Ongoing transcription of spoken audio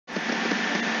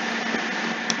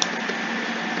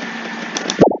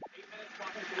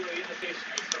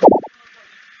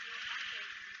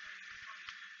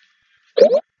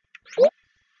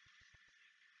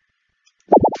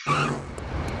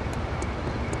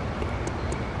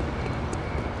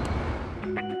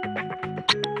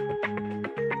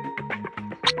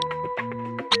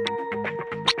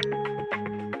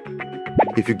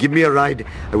If you give me a ride,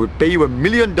 I will pay you $1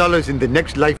 million in the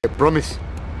next life, I promise.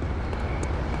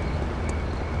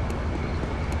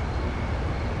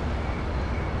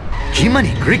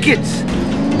 Jiminy crickets!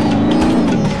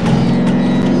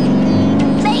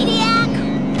 Maniac!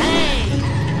 Hey!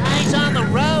 Eyes on the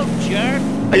road, jerk!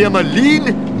 I am a lean,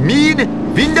 mean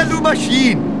Vindaloo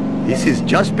machine. This is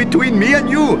just between me and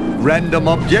you, random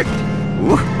object.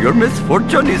 Ooh, your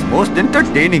misfortune is most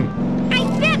entertaining. I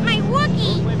bet my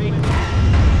Wookiee!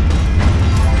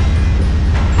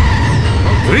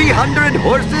 300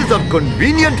 horses of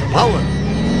convenient power.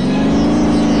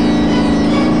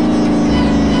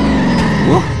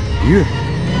 Here.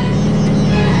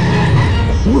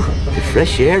 Ooh, the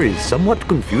fresh air is somewhat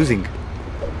confusing.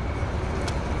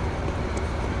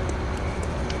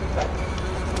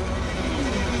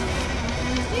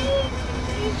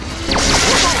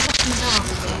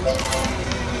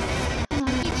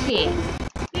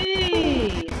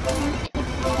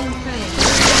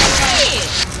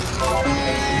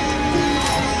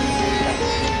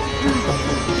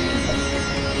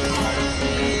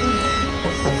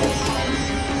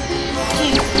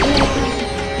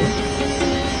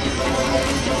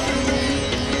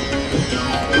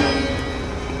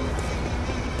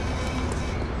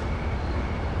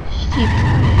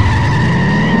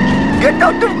 Get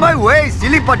out of my way,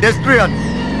 silly pedestrian!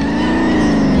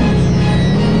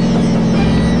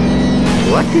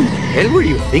 What in the hell were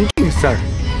you thinking, sir?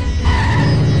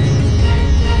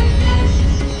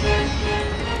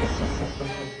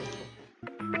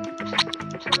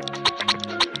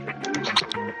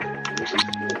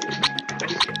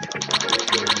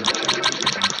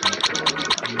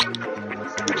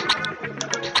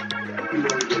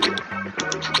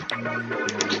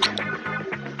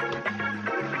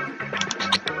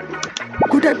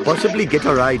 Could I possibly get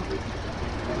a ride?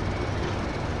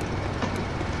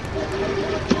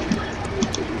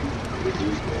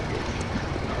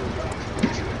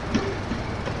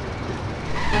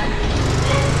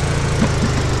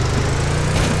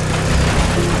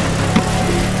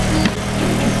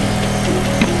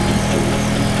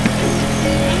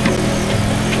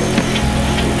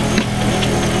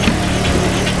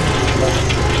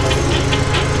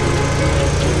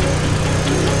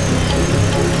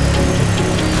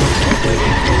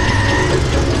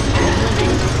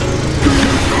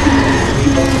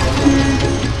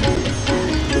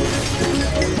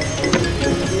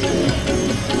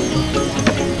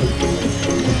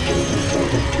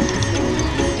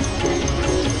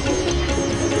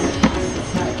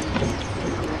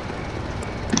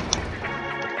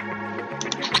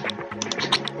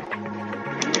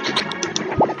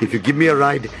 If you give me a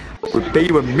ride, I will pay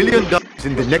you $1 million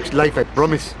in the next life, I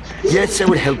promise. Yes, I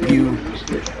will help you.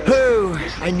 Oh,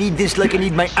 I need this like I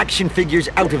need my action figures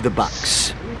out of the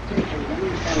box.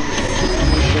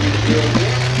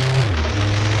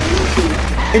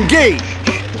 Engage!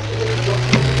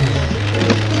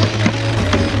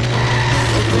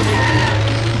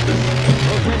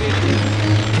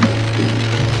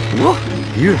 Whoa,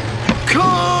 you...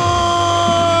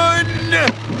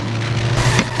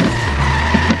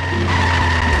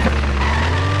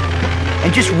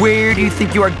 And just where do you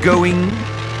think you are going?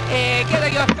 Hey, get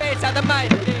out your face out of my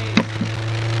way!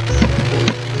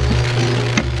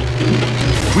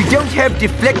 We don't have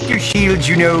deflector shields,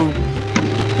 you know.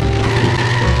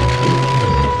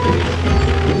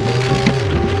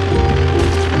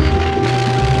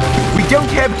 We don't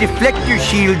have deflector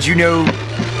shields, you know.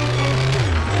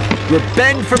 You're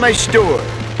banned from my store.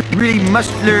 You really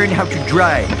must learn how to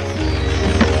drive.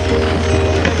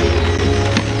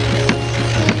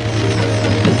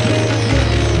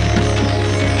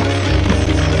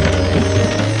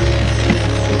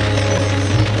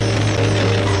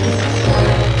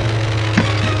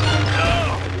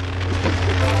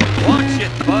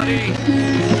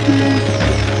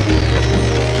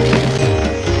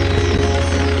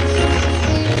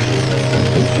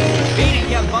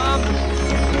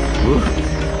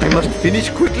 I must finish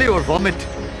quickly or vomit.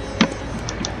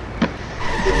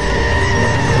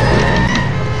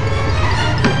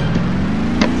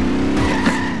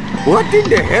 What in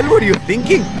the hell were you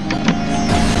thinking?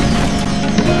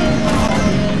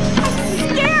 I'm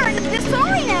scared and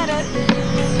disoriented.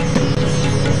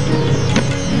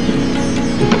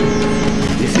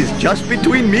 This is just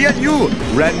between me and you,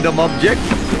 random object.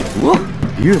 Whoa,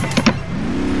 you.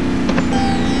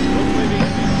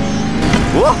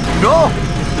 Whoa, no!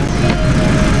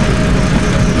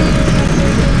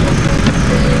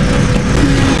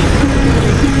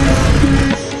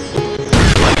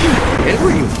 What the hell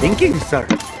were you thinking, sir?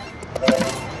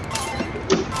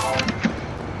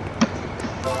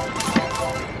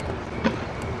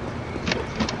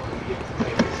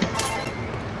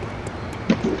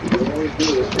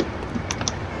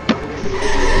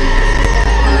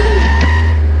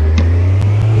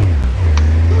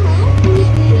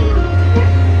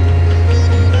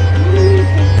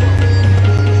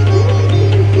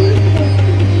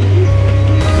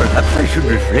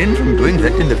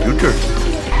 in the future.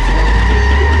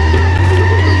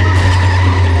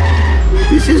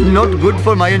 This is not good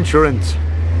for my insurance.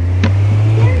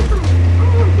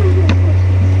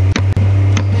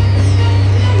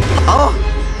 Oh!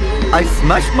 I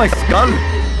smashed my skull!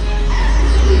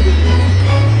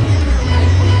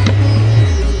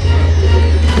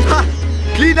 Ha!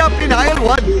 Clean up in aisle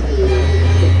 1!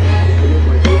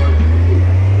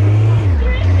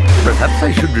 Perhaps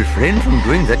I should refrain from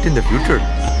doing that in the future.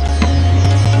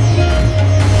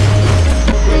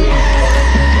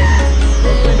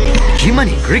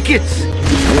 Jiminy crickets!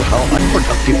 Oh, how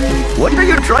unproductive. What are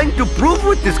you trying to prove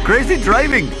with this crazy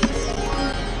driving?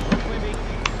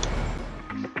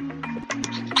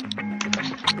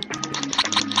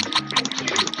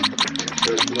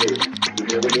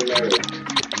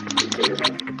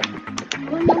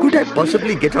 Could I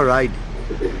possibly get a ride?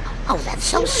 Oh, that's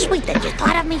so sweet that you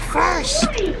thought of me first.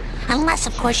 Unless,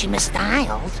 of course, you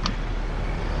misdialed.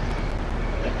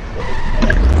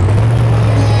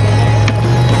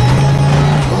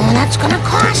 Oh, that's gonna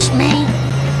cost me.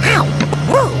 Ow!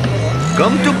 Whoa!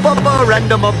 Come to Papa,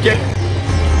 random object.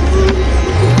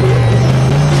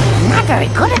 I'm not very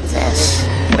good at this.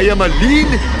 I am a lean,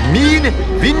 mean,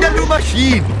 Vindaloo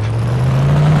machine.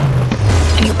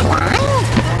 You blind?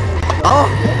 Oh,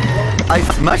 I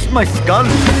smashed my skull.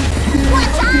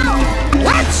 Watch out!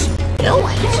 Let's do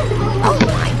it! Oh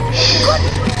my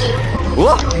goodness!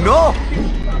 Oh, no!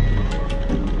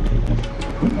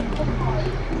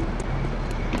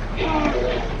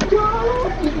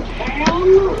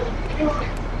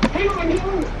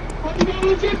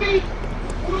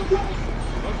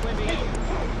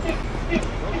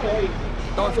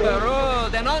 Off the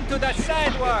road and onto the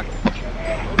sidewalk.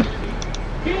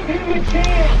 Give him a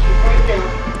chance! Right there.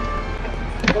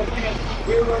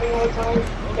 We're running out of time.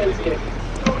 That's it.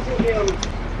 Go to him.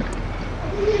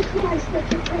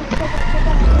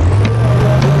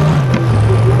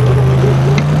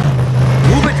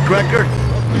 Move it, Cracker.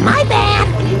 My bad!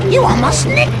 You almost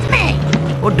nicked me!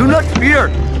 Oh, do not fear.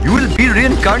 You will be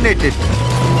reincarnated.